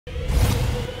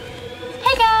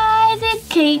it's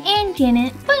Kate and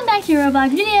Janet. Welcome back to your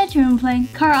Roblox video. Today we're playing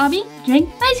Car Obby, drink,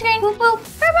 ice cream, whoop whoop,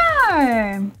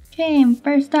 bar. Okay, and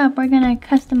first up, we're gonna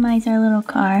customize our little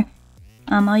car.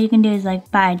 All you can do is like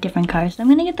buy different cars. So I'm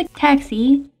gonna get the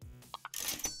taxi,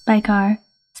 buy car,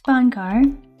 spawn car.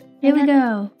 There we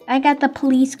go. I got the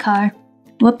police car.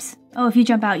 Whoops. Oh, if you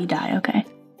jump out, you die. Okay,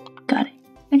 got it.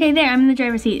 Okay, there, I'm in the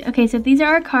driver's seat. Okay, so these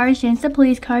are our cars. Jan's the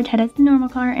police car, Ted has the normal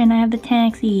car, and I have the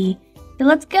taxi. So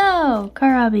let's go!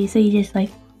 Car obby. So you just like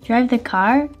drive the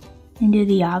car and do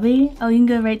the obby. Oh, you can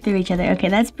go right through each other. Okay,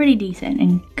 that's pretty decent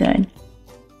and good.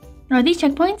 Are these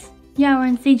checkpoints? Yeah, we're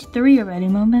in stage 3 already.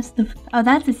 Oh,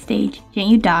 that's a stage. Jan,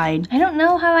 you died. I don't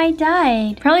know how I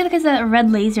died. Probably because of that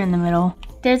red laser in the middle.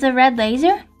 There's a red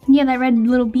laser? Yeah, that red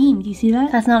little beam. Do you see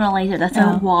that? That's not a laser, that's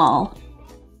a wall.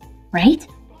 Right?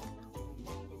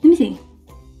 Let me see.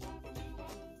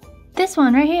 This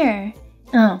one right here.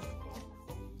 Oh.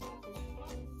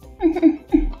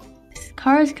 This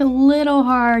car is a little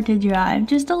hard to drive,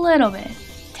 just a little bit.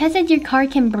 Ted said your car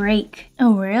can break.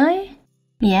 Oh, really?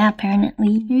 Yeah,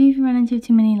 apparently. Maybe if you run into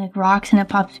too many like rocks and it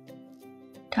pops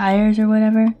tires or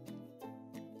whatever.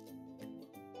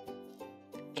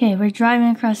 Okay, we're driving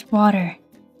across water.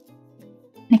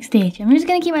 Next stage. I'm just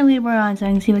gonna keep my leaderboard on so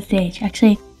I can see what stage.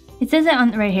 Actually, it says it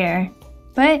on right here,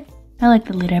 but I like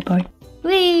the leaderboard.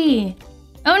 Whee!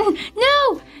 Oh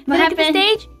no! What happened?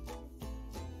 The stage?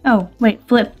 Oh, wait,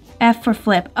 flip. F for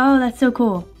flip. Oh, that's so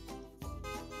cool.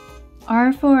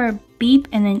 R for beep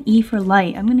and then E for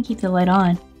light. I'm gonna keep the light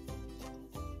on.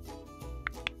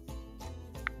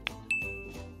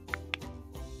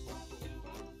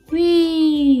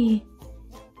 Whee!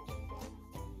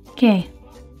 Okay,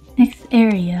 next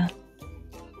area.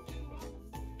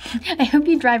 I hope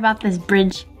you drive off this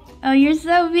bridge. Oh, you're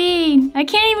so mean. I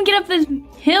can't even get up this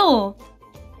hill.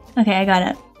 Okay, I got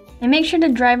it. And make sure to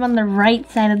drive on the right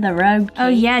side of the road, Kate. Oh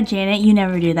yeah, Janet, you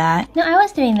never do that. No, I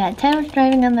was doing that. Ted was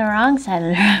driving on the wrong side of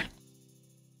the road.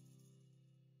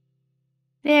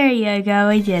 There you go,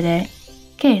 I did it.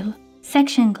 Okay,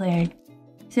 section cleared.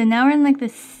 So now we're in like the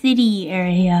city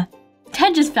area.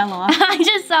 Ted just fell off. I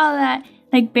just saw that,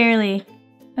 like barely.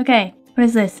 Okay, what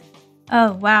is this?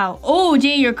 Oh, wow. Oh,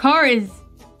 Jay, your car is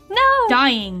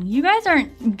dying. You guys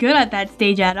aren't good at that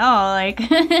stage at all. Like,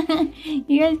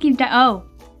 you guys keep dying. Oh.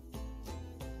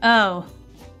 Oh.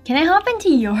 Can I hop into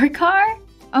your car?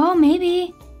 Oh,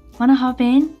 maybe. Wanna hop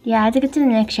in? Yeah, I have to get to the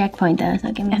next checkpoint though,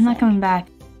 so give me a I'm not sec. coming back.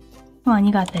 Come on,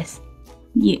 you got this.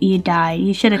 You died.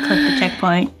 You should have clicked the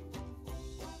checkpoint.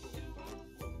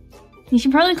 You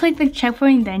should probably click the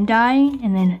checkpoint, then die,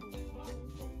 and then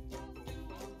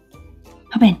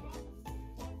hop in.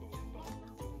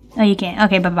 Oh, you can't.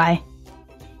 Okay, bye-bye.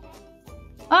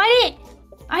 Oh,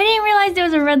 I didn't realize there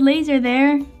was a red laser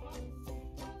there.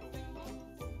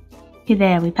 Okay,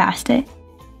 there, we passed it.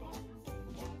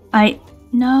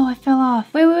 No, I fell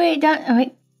off. Wait,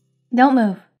 don't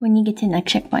move when you get to the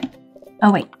next checkpoint.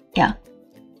 Oh, wait, yeah.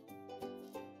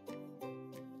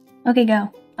 Okay,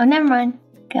 go. Oh, never mind.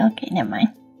 Okay, never mind.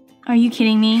 Are you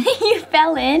kidding me? You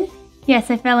fell in? Yes,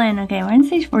 I fell in. Okay, we're in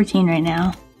stage 14 right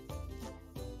now.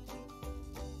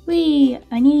 Whee!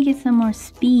 I need to get some more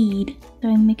speed so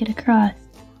I can make it across.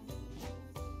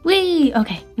 Whee!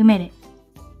 Okay, we made it.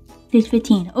 Stage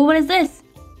 15. Oh, what is this?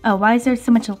 Oh, why is there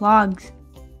so much logs?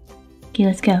 Okay,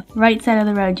 let's go. Right side of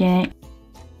the road, Janet.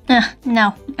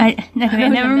 No. Okay,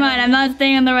 never mind. I'm not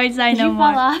staying on the right side no more.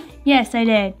 Did you fall off? Yes, I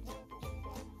did.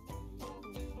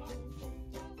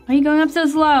 Why are you going up so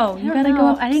slow? You gotta go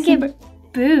up. I didn't get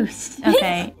boost.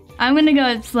 Okay, I'm gonna go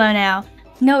up slow now.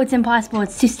 No, it's impossible.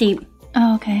 It's too steep.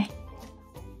 Oh, okay.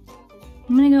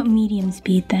 I'm gonna go medium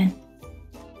speed then.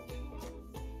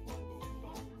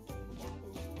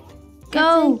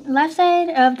 Go! Left side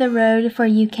of the road for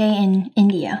UK and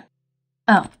India.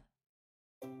 Oh.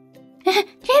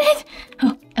 Janet!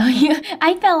 Oh,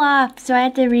 I fell off, so I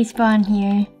had to respawn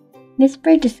here. This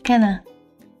bridge is kinda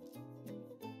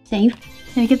safe.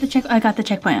 Did I get the check? I got the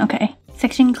checkpoint. Okay.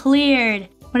 Section cleared.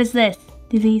 What is this?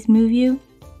 Do these move you?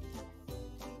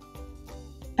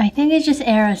 I think it's just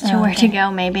arrows to where to go,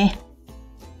 maybe.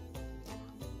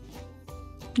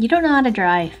 You don't know how to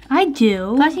drive. I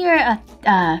do. Plus, you're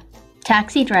a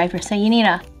taxi driver, so you need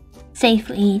to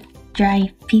safely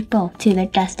drive people to their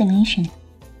destination.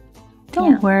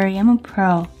 Don't worry, I'm a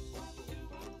pro.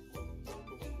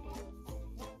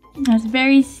 That's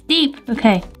very steep.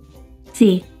 Okay. Let's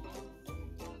see.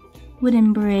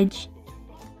 Wooden bridge.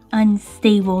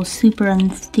 Unstable, super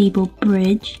unstable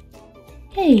bridge.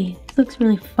 Hey, this looks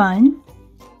really fun.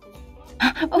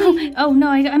 Oh no,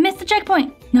 I missed the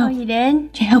checkpoint. No. Oh, you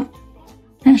did? Help.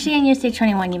 Actually, on your stage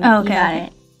 21, you got it. Okay.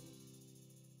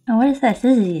 Oh, what is this?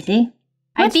 This is easy.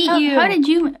 I beat you. How did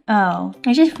you? Oh,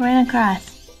 I just ran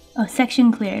across. oh,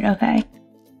 section cleared. Okay.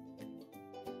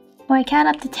 Oh, I caught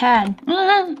up to Tad.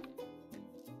 I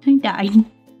died.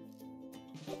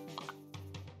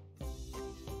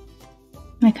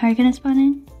 My car gonna spawn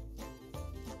in?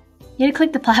 You had to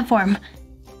click the platform.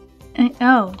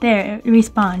 Oh, there, it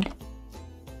respawned.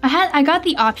 I got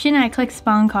the option and I clicked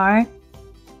spawn car.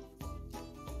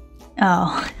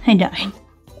 Oh, I died.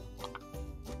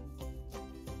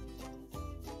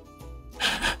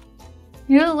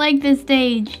 You don't like this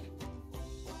stage.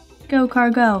 Go, car,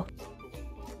 go.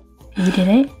 You did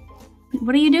it?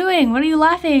 What are you doing? What are you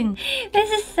laughing? This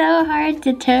is so hard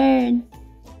to turn.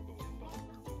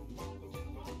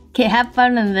 Okay, have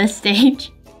fun on this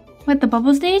stage. What, the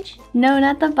bubble stage? No,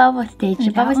 not the bubble stage. The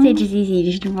That bubble one? stage is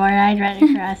easy. Just ride right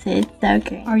across it. It's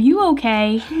okay. Are you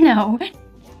okay? No.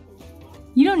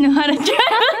 You don't know how to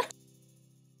drive.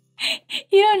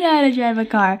 You don't know how to drive a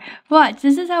car. Watch,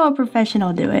 this is how a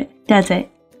professional does it. Does it.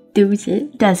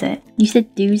 Does it. You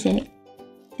said does it.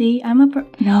 See, I'm a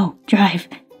no, drive.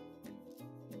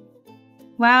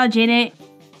 Wow, Janet.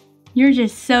 You're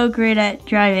just so great at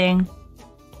driving.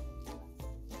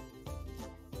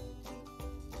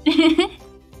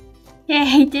 Yeah,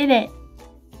 I did it.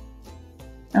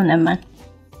 Oh, never mind.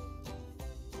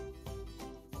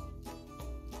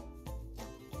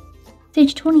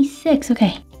 Stage 26,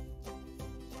 okay.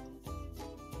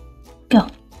 Go.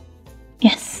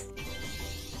 Yes.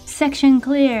 Section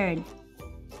cleared.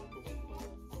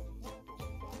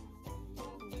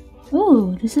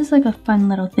 Ooh, this is like a fun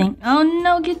little thing. Oh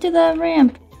no, get to the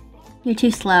ramp. You're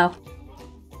too slow.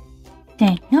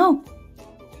 Dang, no.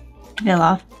 I fell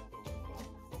off.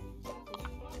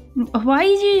 Why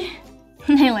did you...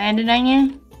 I landed on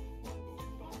you.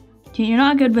 Dude, you're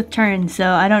not good with turns, so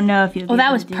I don't know if you... Oh,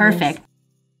 that was perfect.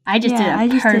 I just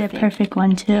did a perfect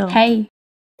one too. Hey.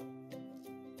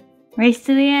 Race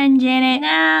to the end, Janet.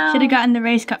 No. Should have gotten the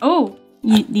race car. Oh,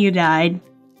 you died.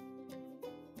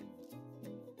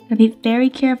 Gotta be very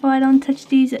careful I don't touch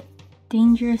these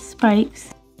dangerous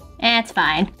spikes. It's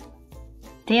fine.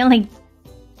 They only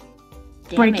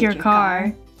Break your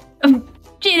car. Oh,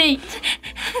 Janet!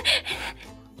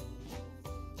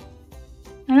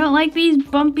 I don't like these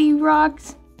bumpy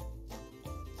rocks.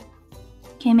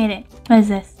 Okay, I made it. What is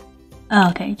this? Oh,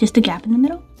 okay. Just a gap in the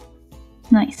middle?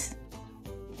 Nice.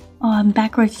 Oh, I'm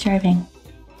backwards driving.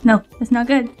 No, that's not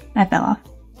good. I fell off.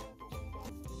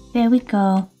 There we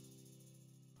go.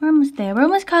 We're almost there. We're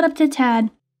almost caught up to Tad.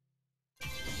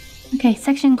 Okay,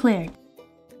 section cleared.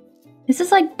 This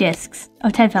is like discs. Oh,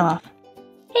 Tad fell off.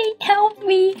 Hey, help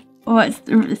me. What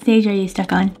stage are you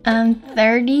stuck on?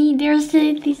 30. There's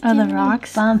these Oh, the two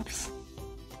rocks? bumps.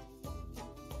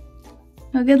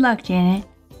 Oh, good luck, Janet.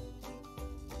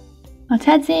 Oh,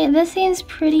 Tad, this seems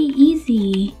pretty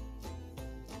easy.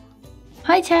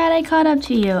 Hi, Tad, I caught up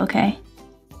to you. Okay.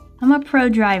 I'm a pro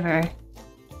driver.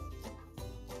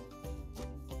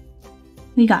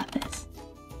 We got this.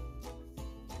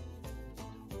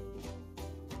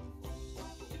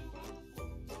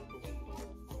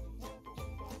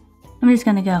 I'm just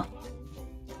gonna go.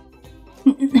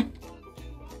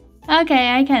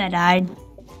 Okay, I kinda died.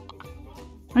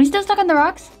 Are you still stuck on the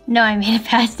rocks? No, I made it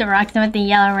past the rocks. I'm with the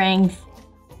yellow rings.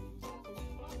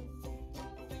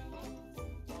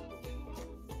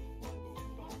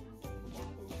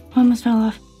 Almost fell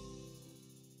off.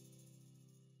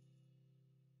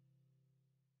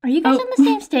 Are you guys on the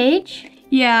same stage?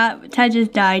 Yeah, Tad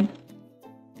just died.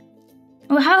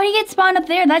 Well, how did he get spawned up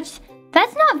there? That's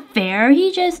not fair.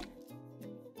 He just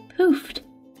poofed.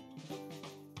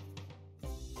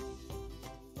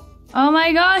 Oh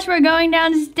my gosh, we're going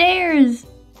downstairs.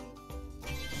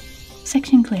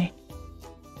 Section clear.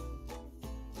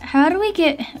 How do we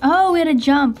get... Oh, we had to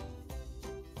jump.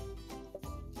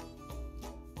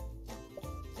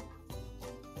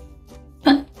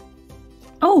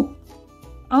 Oh.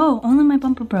 Oh, only my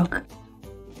bumper broke.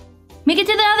 Make it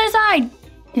to the other side.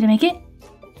 Did I make it?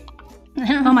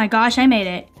 Oh my gosh, I made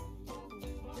it.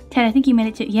 Ted, I think you made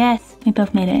it too. Yes, we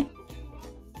both made it.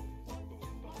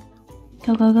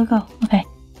 Go, go, go, go. Okay.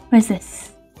 What is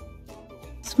this?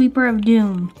 Sweeper of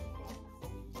Doom.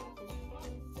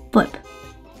 Flip.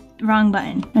 Wrong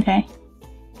button. Okay.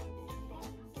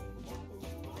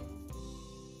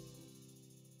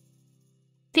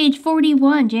 Stage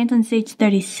 41. Jan's on stage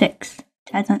 36.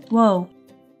 Tad's on... Whoa.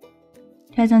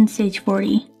 Tad's on stage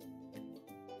 40.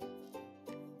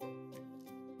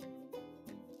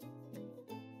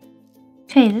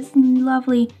 Okay, this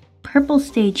lovely purple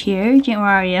stage here. Jan, where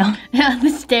are you? The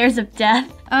stairs of death.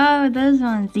 Oh, those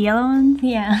ones. The yellow ones?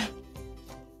 Yeah.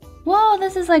 Whoa,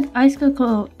 this is like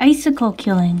icicle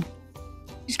killing.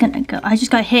 Just gonna go. I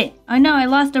just got hit. Oh no, I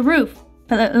lost the roof.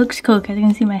 But that looks cool because I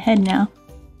can see my head now.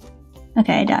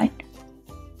 Okay, I died.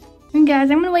 And guys,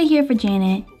 I'm gonna wait here for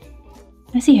Janet.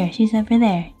 I see her. She's over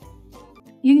there.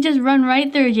 You can just run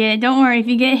right through, Janet. Don't worry if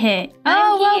you get hit.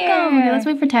 I'm welcome. here. Okay, let's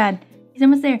wait for Tad. He's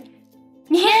almost there.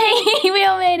 Yay! We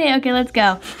all made it. Okay, let's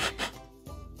go.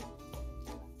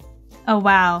 Oh,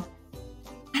 wow.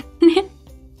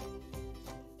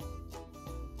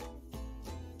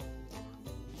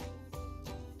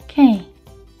 Okay.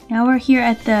 Now we're here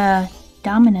at the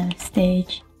domino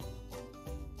stage.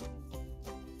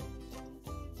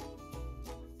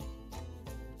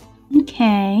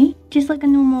 Okay. Just like a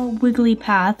normal wiggly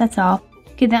path, that's all.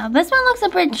 Okay, now this one looks a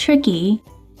bit tricky.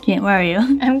 Janet, where are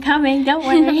you? I'm coming, don't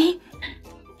worry.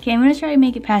 Okay, I'm gonna try to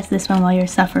make it past this one while you're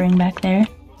suffering back there.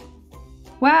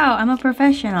 Wow, I'm a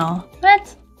professional.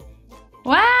 What?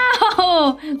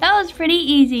 Wow! That was pretty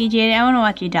easy, Janet. I wanna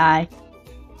watch you die.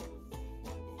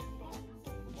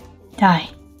 Die.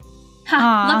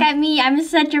 Ha, look at me, I'm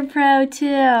such a pro too.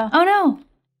 Oh no!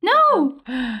 No!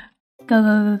 Go,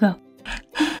 go, go, go.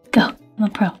 Go, I'm a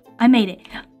pro. I made it.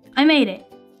 I made it.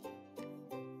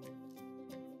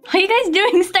 What are you guys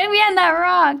doing? Stay behind that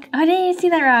rock. Oh, didn't you see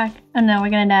that rock? Oh no,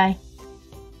 we're gonna die.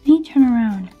 I need to turn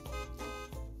around.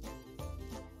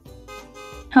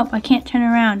 Help, I can't turn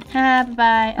around.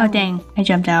 Bye-bye. Oh dang, I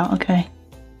jumped out, okay.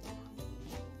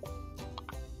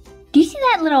 Do you see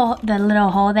that the little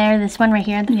hole there? This one right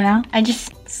here at the front? Yeah. I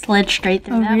just slid straight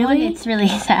through that one. Really? It's really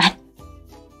sad.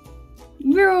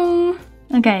 Vroom.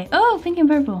 Okay, oh, pink and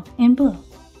purple and blue.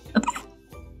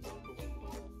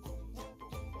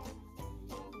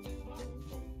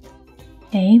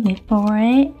 Okay, wait for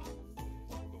it.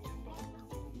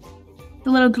 It's a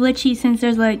little glitchy since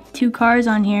there's like 2 cars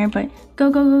on here, but go,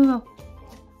 go, go, go.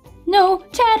 No,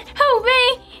 Chad, help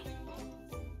me!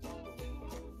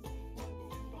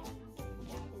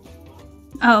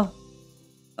 Oh.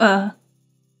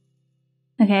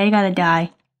 Okay, I gotta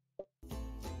die.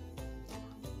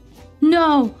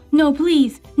 No, no,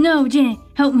 please. No, Janet,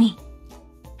 help me.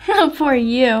 Poor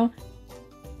you.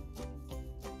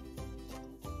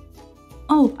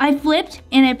 Oh, I flipped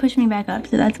and it pushed me back up,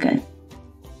 so that's good.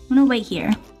 I'm gonna wait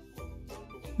here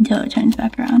until it turns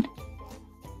back around.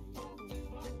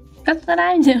 That's what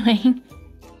I'm doing.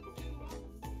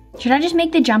 Should I just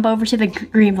make the jump over to the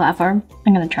green platform?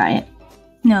 I'm gonna try it.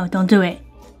 No, don't do it.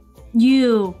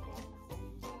 You.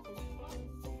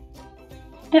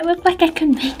 It looked like I could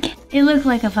make it. It looked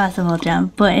like a possible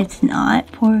jump, but it's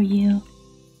not. Poor you.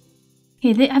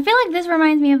 Okay, I feel like this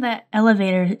reminds me of that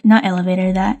elevator, not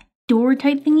elevator, that door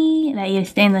type thingy that you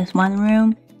stay in this one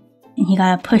room and you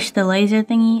gotta push the laser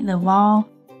thingy, the wall.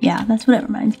 Yeah, that's what it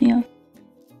reminds me of.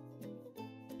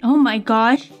 Oh my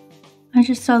gosh. I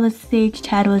just saw the stage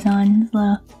Tad was on. It's a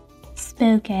little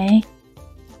spooky.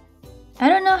 I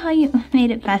don't know how you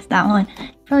made it past that one.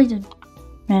 Probably just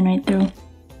ran right through.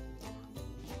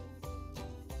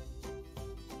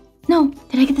 No,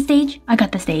 did I get the stage? I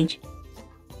got the stage.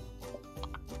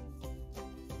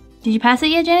 Did you pass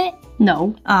it yet, Janet?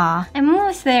 No. Ah. I'm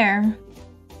almost there.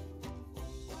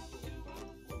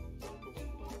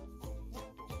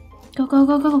 Go, go,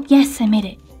 go, go. Yes, I made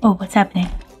it. Oh, what's happening?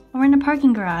 Oh, we're in the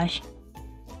parking garage.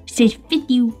 Stage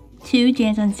 52,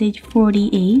 Janet's on stage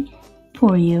 48.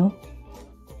 Poor you.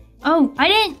 Oh, I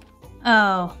didn't.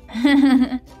 Oh.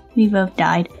 We both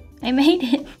died. I made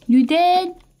it. You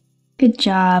did? Good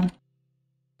job.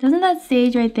 Doesn't that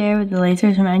stage right there with the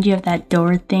lasers remind you of that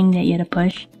door thing that you had to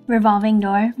push? Revolving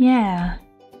door? Yeah.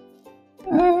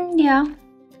 Yeah.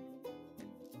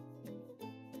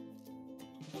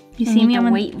 You see me?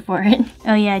 I'm waiting for it.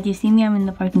 Oh yeah, do you see me? I'm in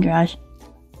the parking garage.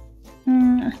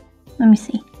 Let me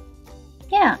see.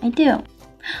 Yeah, I do.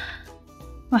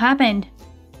 What happened?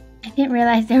 I didn't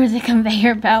realize there was a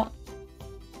conveyor belt.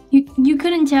 You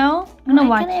couldn't tell? I'm gonna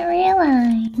watch. I didn't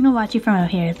realize. I'm gonna watch you from out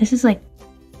here. This is like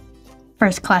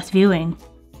first class viewing.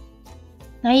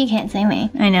 No, you can't see me.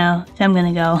 I know, so I'm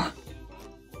gonna go.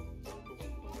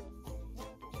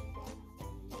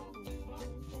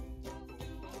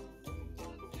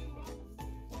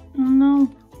 Oh no.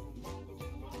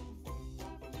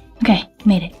 Okay,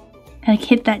 made it. Gotta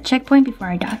hit that checkpoint before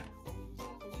I die.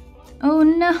 Oh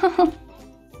no.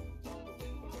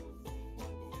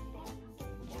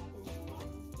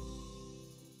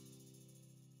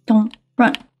 Don't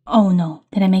run. Oh no.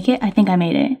 Did I make it? I think I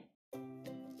made it.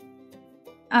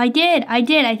 I did,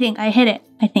 I think. I hit it,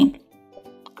 I think.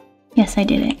 Yes, I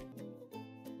did it.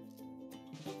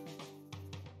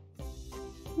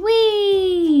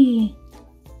 Whee!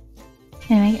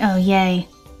 Can I make, oh, yay.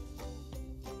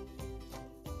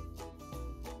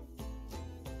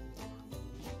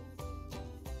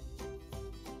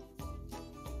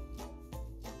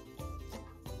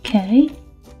 Okay.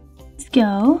 Let's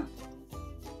go.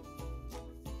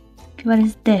 Okay, what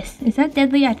is this? Is that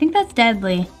deadly? I think that's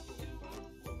deadly.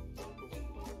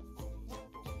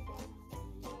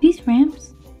 These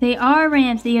ramps? They are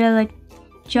ramps that you gotta like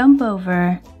jump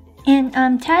over.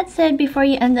 And Tad said before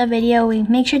you end the video, we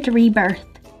make sure to rebirth.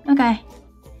 Okay.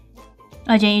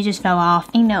 Oh, Jane, you just fell off.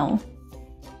 I know.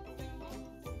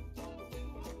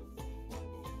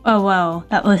 Oh, whoa.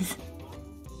 That was...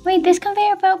 Wait, this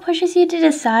conveyor belt pushes you to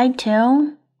the side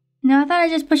too? No, I thought I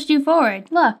just pushed you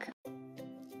forward. Look.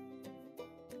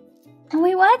 Oh,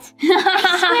 wait, what?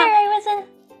 I swear I wasn't...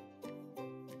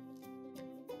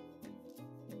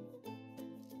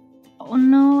 Oh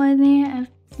no, I think I've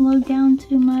slowed down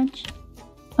too much.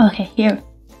 Okay, here.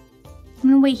 I'm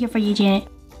gonna wait here for you, Janet.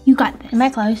 You got this. Am I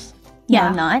close?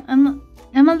 Yeah. No, I'm not.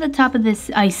 I'm on the top of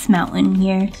this ice mountain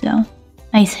here, so...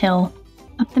 Ice hill.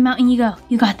 Up the mountain you go.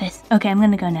 You got this. Okay, I'm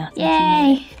gonna go now.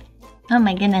 Yay! Oh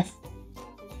my goodness.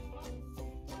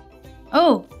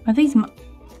 Oh, are these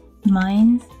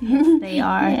mines? Yes, they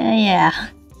are. Yeah.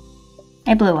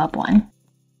 I blew up one.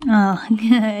 Oh,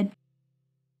 good.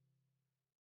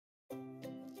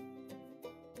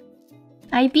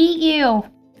 I beat you.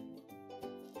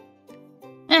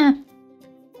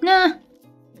 Nah.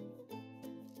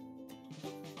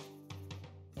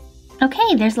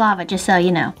 Okay, there's lava, just so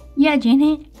you know. Yeah,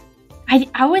 Janet.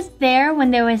 I was there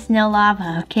when there was no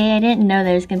lava, okay? I didn't know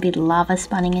there was gonna be lava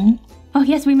spawning in. Oh,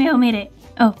 yes, we made it.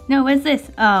 Oh, no, what's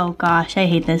this? Oh, gosh, I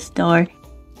hate this door.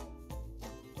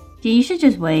 Gee, you should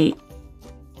just wait.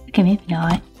 Okay, maybe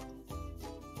not.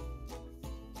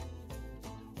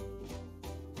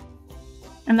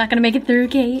 I'm not gonna make it through,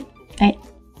 Kate.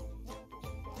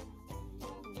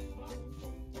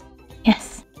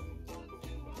 Yes.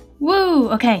 Woo!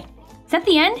 Okay. Is that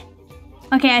the end?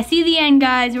 Okay, I see the end,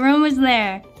 guys. We're almost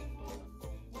there.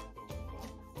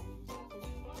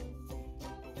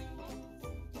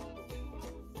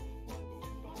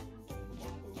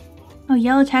 Oh,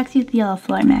 yellow taxi with yellow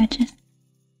floor matches.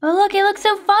 Oh, look, it looks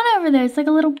so fun over there. It's like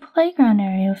a little playground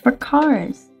area for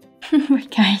cars.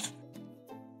 Guys.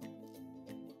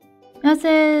 Now it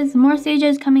says, more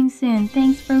stages coming soon.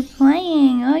 Thanks for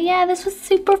playing. Oh yeah, this was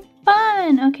super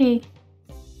fun. Okay.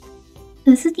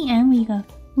 This is the end where you go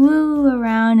woo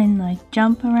around and like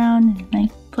jump around and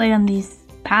like play on these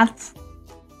paths.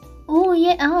 Oh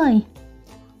yeah, oh.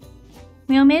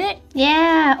 We all made it?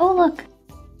 Yeah. Oh look.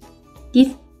 Do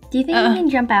you think you can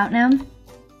jump out now?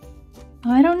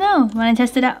 Oh, I don't know. Want to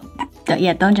test it out?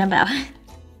 Don't jump out.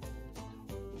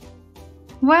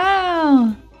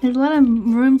 Wow. There's a lot of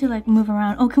room to like move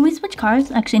around. Oh, can we switch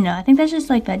cars? Actually, no. I think that's just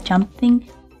like that jump thing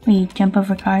where you jump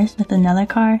over cars with another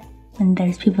car and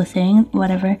there's people sitting,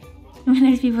 whatever. When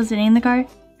there's people sitting in the car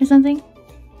or something.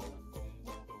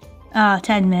 Oh,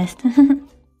 Ted missed.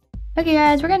 Okay,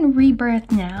 guys, we're gonna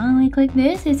rebirth now. And we click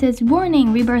this. It says,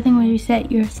 warning, rebirthing will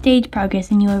reset your stage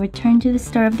progress and you will return to the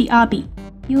start of the obby.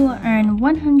 You will earn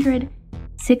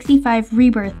 165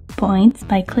 rebirth points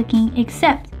by clicking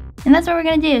accept. And that's what we're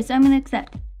gonna do, so I'm gonna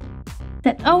accept.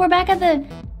 Oh, we're back at the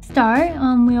start.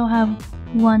 We'll have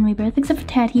one rebirth, except for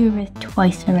Tad, he rebirthed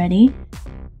twice already.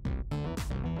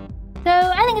 So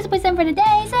I think it's a time for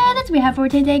today. So that's what we have for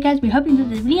today, guys. We hope you enjoyed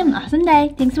this video. Have an awesome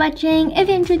day. Thanks for watching. If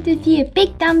you enjoyed this video,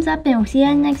 big thumbs up and we'll see you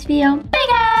in the next video. Bye!